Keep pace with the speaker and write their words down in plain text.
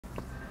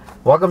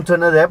Welcome to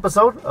another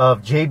episode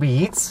of JB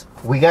Eats.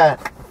 We got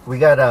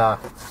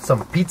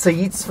some pizza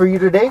eats for you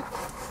today.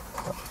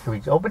 Should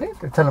we open it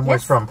or tell them where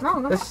it's from? No.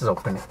 Let's just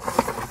open it.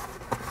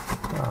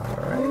 All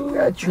right,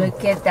 got you.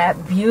 Look at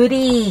that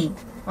beauty!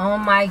 Oh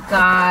my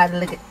God!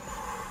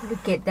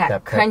 Look at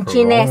that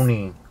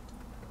crunchiness.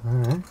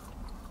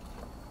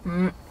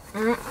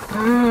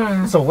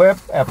 Pepperoni. So we're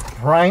at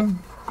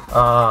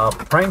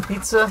Prime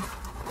Pizza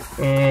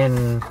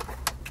in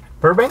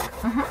Burbank.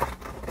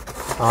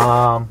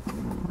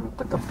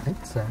 Put the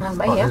plates there.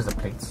 There's the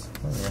plates.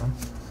 Oh,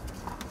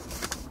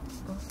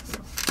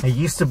 yeah. It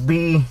used to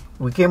be,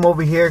 we came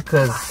over here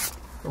because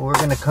we're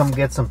gonna come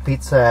get some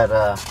pizza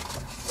at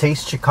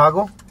Taste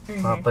Chicago,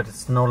 but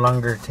it's no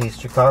longer Taste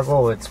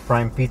Chicago. It's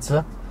Prime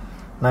Pizza.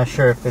 Not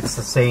sure if it's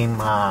the same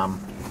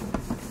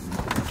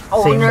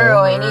Owner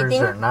or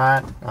anything or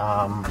not.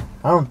 I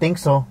don't think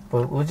so,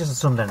 but we'll just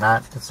assume they're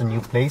not. It's a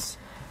new place.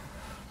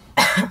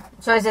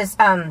 So it says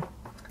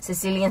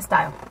Sicilian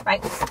style,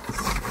 right?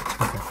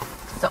 Okay.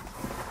 So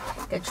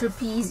get your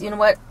piece. You know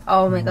what?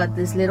 Oh my God,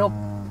 this little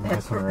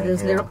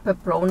little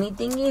pepperoni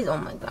thingies. Oh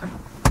my God.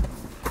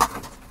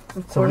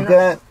 So we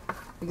got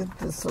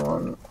this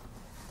one.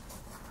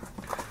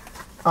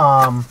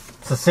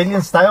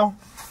 Sicilian style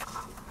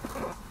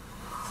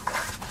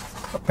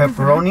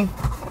pepperoni.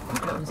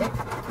 Close it.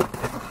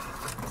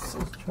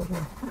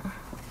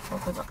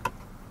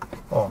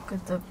 Oh, look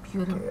at the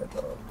beauty.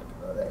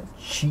 That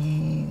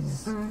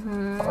cheese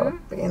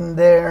up in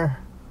there.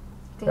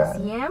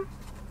 Yeah.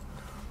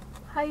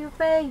 How you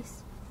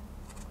face?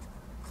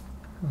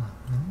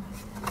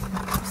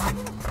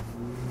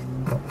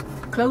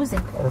 Close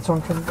it. That's what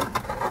I'm trying to do.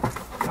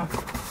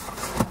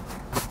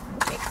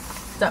 Okay.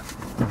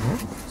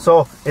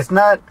 So it's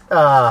not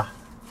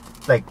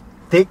like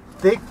thick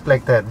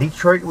like the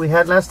Detroit we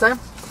had last time.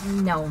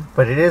 No.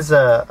 But it is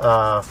well,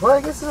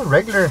 I guess it's a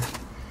regular.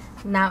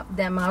 Now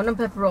the amount of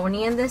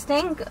pepperoni in this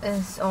thing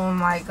is, oh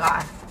my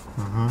God.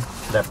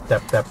 That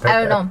I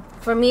don't know.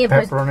 For me,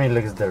 pepperoni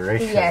looks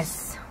delicious.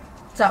 Yes.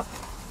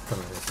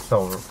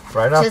 So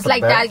right off just the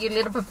like bat, that, your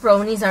little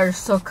pepperonis are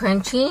so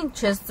crunchy.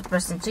 Just the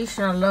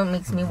presentation alone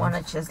makes me want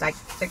to just like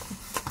take a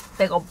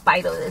big old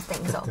bite of this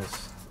thing. So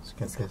let's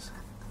get this.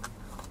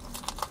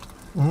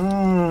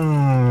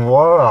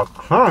 What a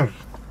crunch.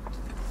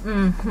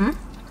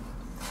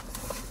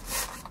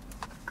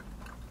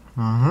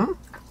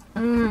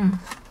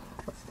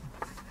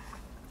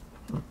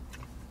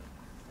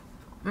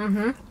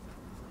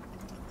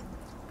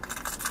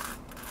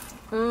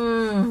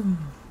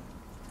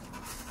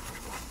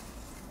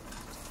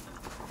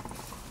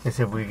 Let's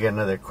see if we get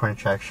another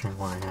crunch action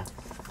one here.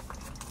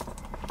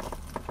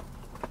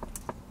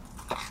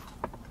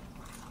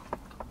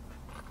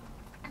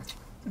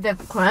 the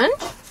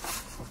crunch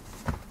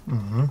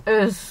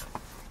is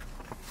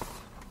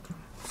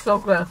so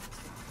good.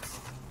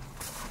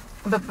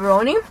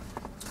 Pepperoni.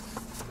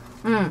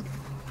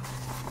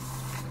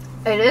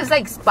 It is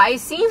like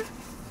spicy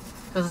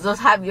because it does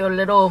have your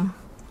little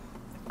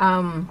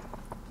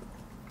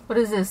what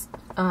is this,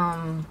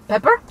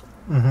 pepper.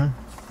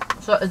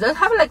 So it does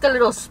have like a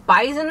little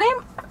spice in it.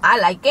 I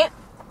like it.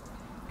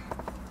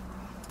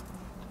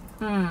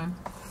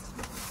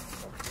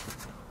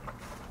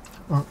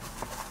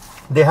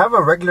 They have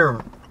a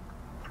regular,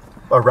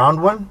 a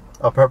round one,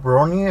 a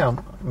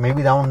pepperoni.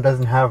 Maybe that one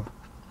doesn't have.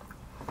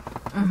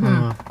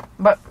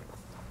 But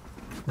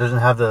doesn't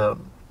have the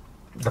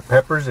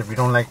peppers. If you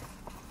don't like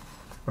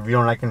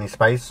any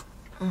spice.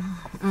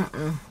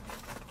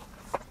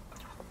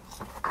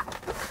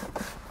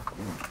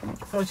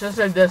 it's just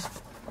like this.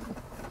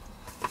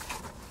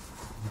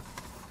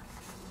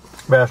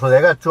 Yeah, so they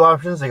got two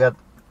options. They got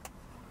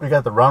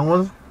the round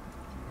ones,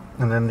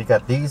 and then they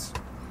got these.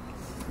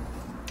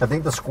 I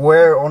think the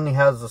square only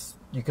has this.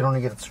 You can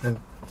only get a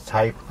certain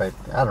type, but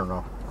I don't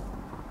know.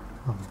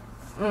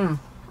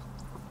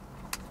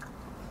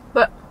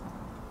 But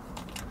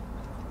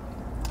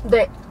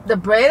the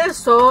bread is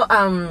so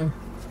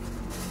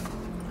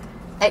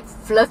like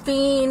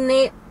fluffy in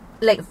it,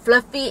 like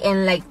fluffy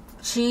and like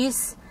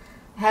cheese.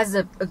 It has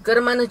a good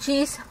amount of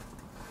cheese.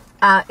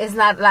 It's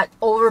not like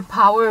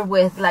overpowered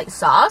with like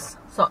sauce.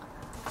 So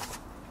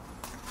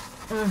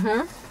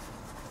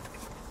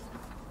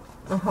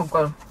oh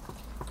good.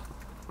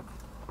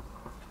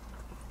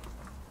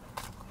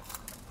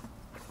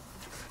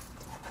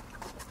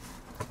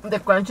 The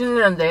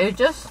crunchiness on the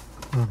edges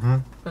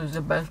is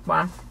the best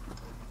part.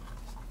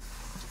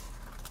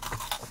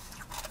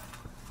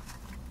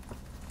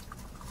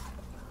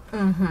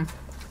 And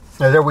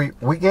then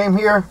we came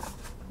here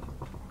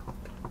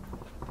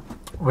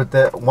with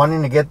the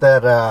wanting to get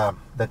that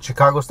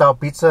Chicago style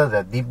pizza,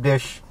 that deep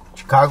dish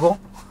Chicago,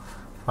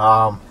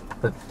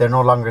 but they're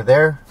no longer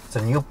there. It's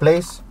a new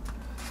place.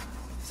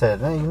 Said,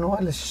 hey, you know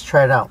what? Let's just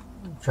try it out.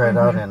 And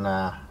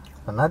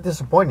I'm not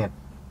disappointed.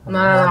 I'm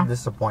not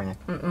disappointed.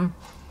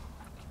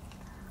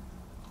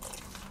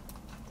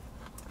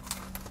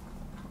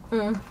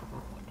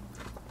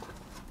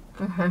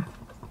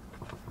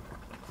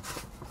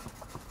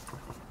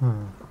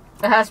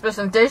 It has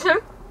presentation.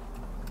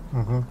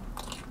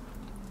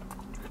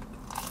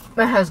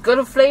 It has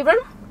good flavor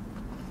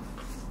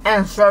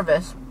and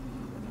service.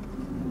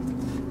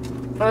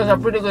 It's a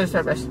pretty good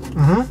service.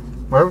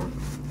 Well,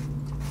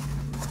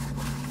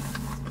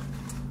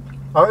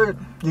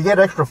 you get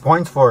extra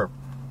points for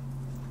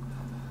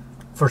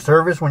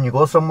service when you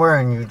go somewhere,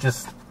 and you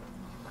just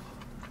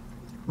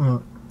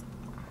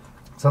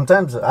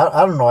sometimes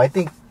I don't know. I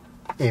think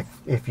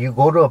if you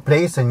go to a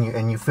place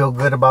and you feel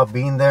good about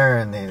being there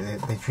and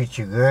they treat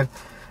you good,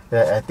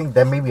 I think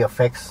that maybe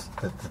affects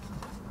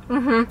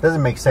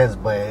doesn't make sense,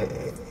 but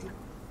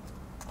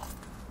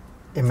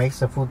it makes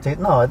the food taste.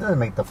 No, it doesn't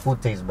make the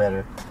food taste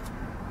better,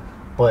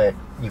 but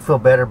you feel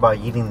better about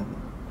eating.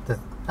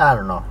 I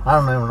don't know. I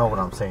don't even know what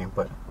I'm saying,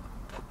 but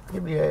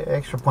give you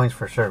extra points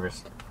for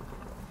service.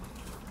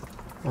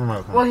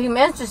 What he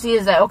meant to see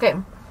is that, okay,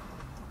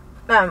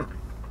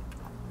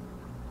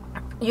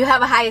 you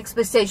have a high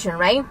expectation,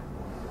 right?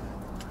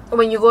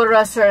 When you go to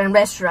a certain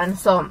restaurant.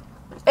 So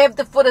if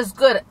the food is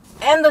good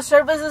and the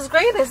service is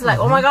great, it's like,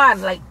 oh my God,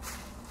 like,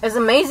 it's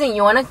amazing.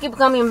 You want to keep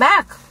coming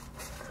back.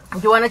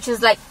 You want to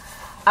just like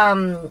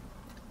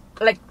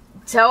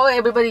tell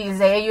everybody, you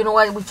say, hey, you know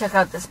what, we check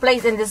out this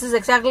place, and this is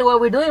exactly what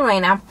we're doing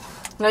right now.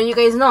 Now you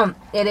guys know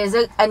it is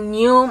a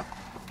new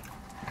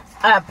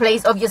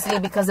place, obviously,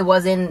 because it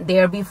wasn't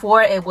there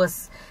before. It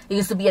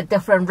used to be a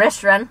different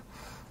restaurant,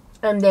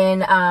 and then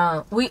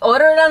we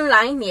ordered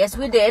online. Yes,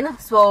 we did.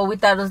 So we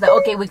thought it was like,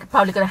 okay, we're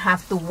probably gonna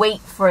have to wait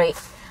for it,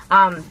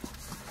 and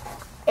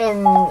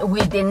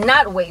we did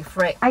not wait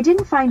for it. I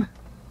didn't find.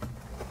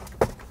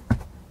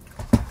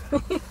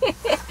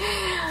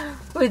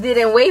 We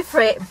didn't wait for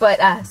it, but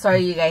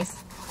sorry you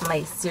guys,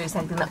 my Siri's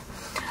acting up.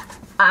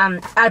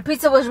 Our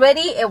pizza was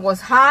ready. It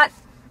was hot.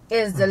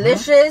 It's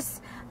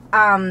delicious.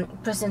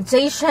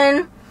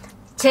 Presentation,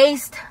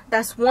 taste,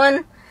 that's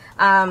one.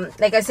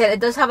 Like I said, it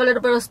does have a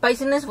little bit of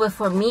spiciness, but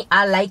for me,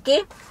 I like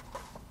it.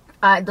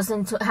 It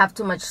doesn't have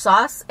too much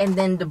sauce, and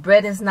then the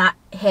bread is not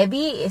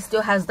heavy. It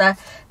still has the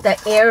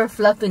air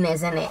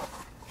fluffiness in it.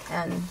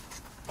 And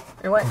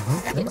you know what?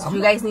 Yes,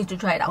 you guys need to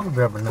try it out. I'm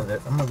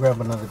gonna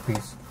grab another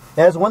piece.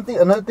 There's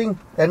another thing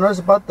I noticed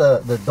about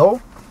the dough.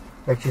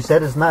 Like you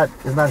said, it's not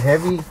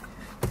heavy.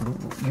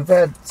 You've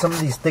had some of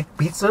these thick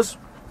pizzas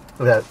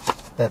that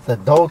the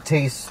dough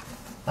tastes,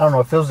 I don't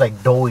know, it feels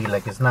like doughy,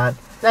 like it's not,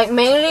 like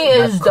mainly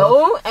it's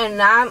dough and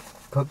not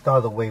cooked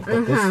all the way,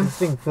 but this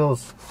thing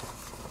feels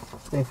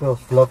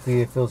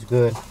fluffy. It feels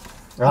good.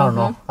 I don't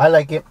know, I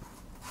like it.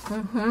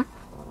 You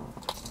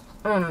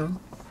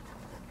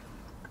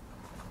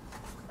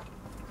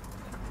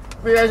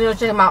guys need to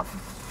check them out.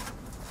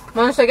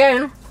 Once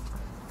again,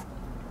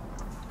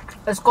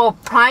 it's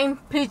called Prime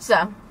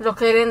Pizza,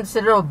 located in the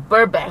city of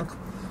Burbank.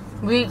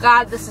 We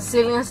got the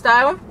Sicilian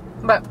style,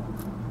 but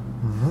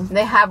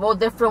they have all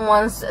different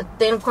ones: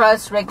 thin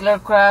crust, regular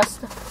crust.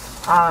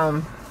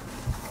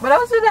 What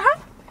else did they have?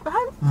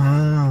 I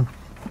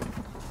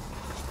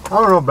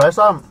don't know, but I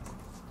saw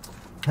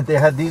they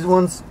had these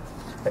ones.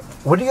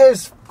 How do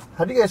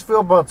you guys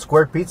feel about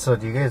square pizza?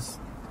 Do you guys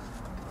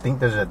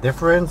think there's a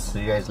difference? Do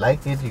you guys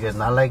like it? Do you guys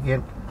not like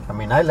it? I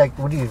mean, I like.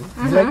 What do you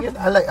like it?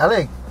 I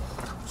like.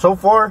 So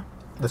far,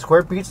 the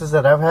square pizzas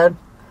that I've had,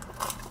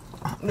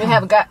 we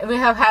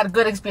have had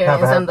good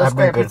experience on those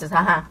square pizzas.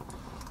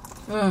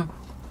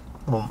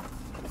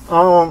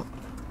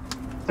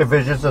 If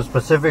it's just a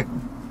specific,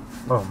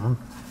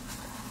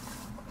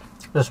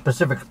 the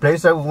specific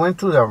place that we went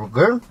to that were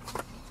good,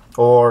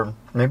 or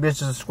maybe it's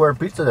just a square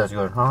pizza that's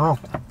good. I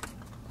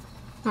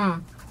don't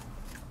know.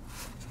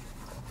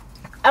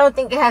 I don't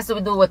think it has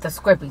to do with the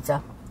square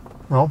pizza.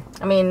 No.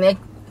 I mean, you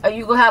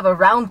could have a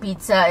round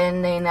pizza,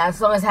 and then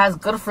as long as it has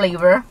good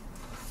flavor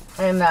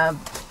and the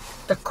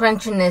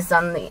crunchiness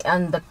on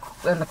the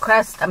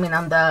crust, I mean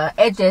on the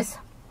edges,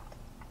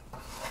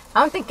 I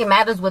don't think it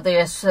matters whether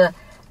it's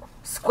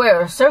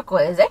square or circle,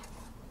 is it?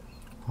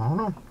 I don't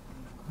know.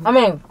 I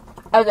mean,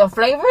 are the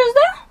flavors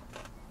there?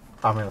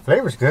 I mean, the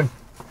flavor's good.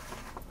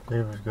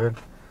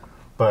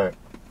 But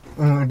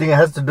I think it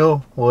has to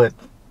do with,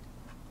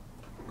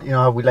 you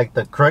know, how we like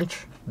the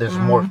crunch. There's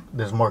more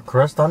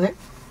crust on it,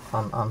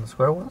 on the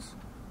square ones.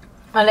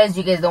 Unless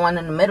you guys don't want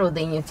in the middle,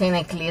 then you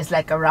technically it's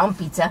like a round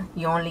pizza.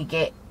 You only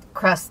get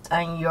crust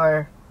on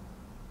your.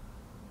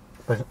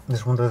 But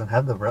this one doesn't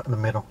have the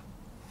middle.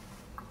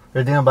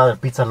 You're thinking about a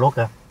pizza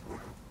loca.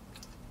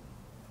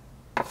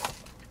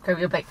 Grab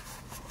your plate.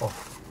 Oh.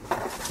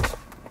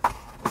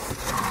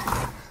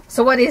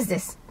 So what is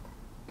this?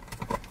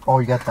 Oh,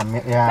 you got the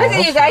yeah.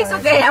 Okay, you guys.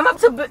 Okay, I'm up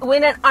to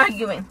win an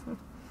argument.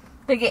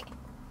 Okay,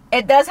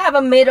 it does have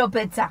a middle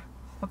pizza.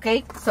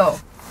 Okay, so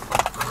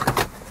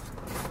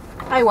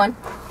I won.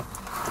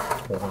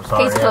 Oh,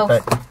 sorry. Case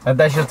closed. I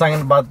thought you were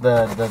talking about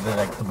the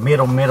like the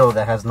middle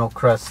that has no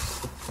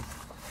crust.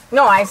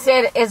 No, I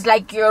said it's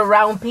like your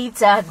round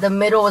pizza. The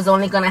middle is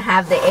only gonna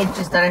have the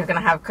edges that are gonna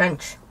have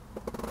crunch.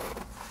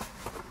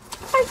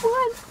 I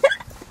won.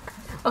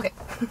 Okay.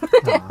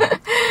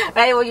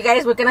 Right, well, you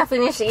guys, we're gonna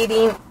finish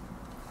eating.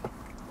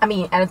 I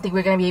mean, I don't think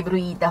we're gonna be able to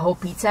eat the whole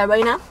pizza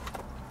right now.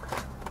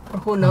 Or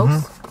who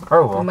knows?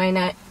 Oh well. We might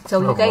not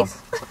tell you guys.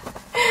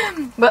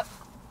 But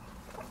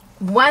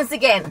once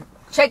again,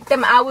 check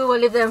them out. We will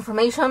leave the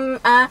information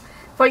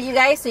for you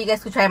guys so you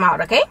guys can try them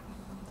out, okay?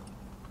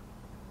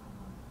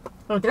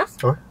 Anything else?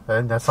 Sure.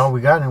 And that's all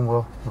we got, and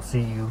we'll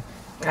see you.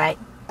 All right.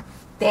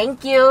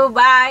 Thank you.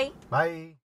 Bye. Bye.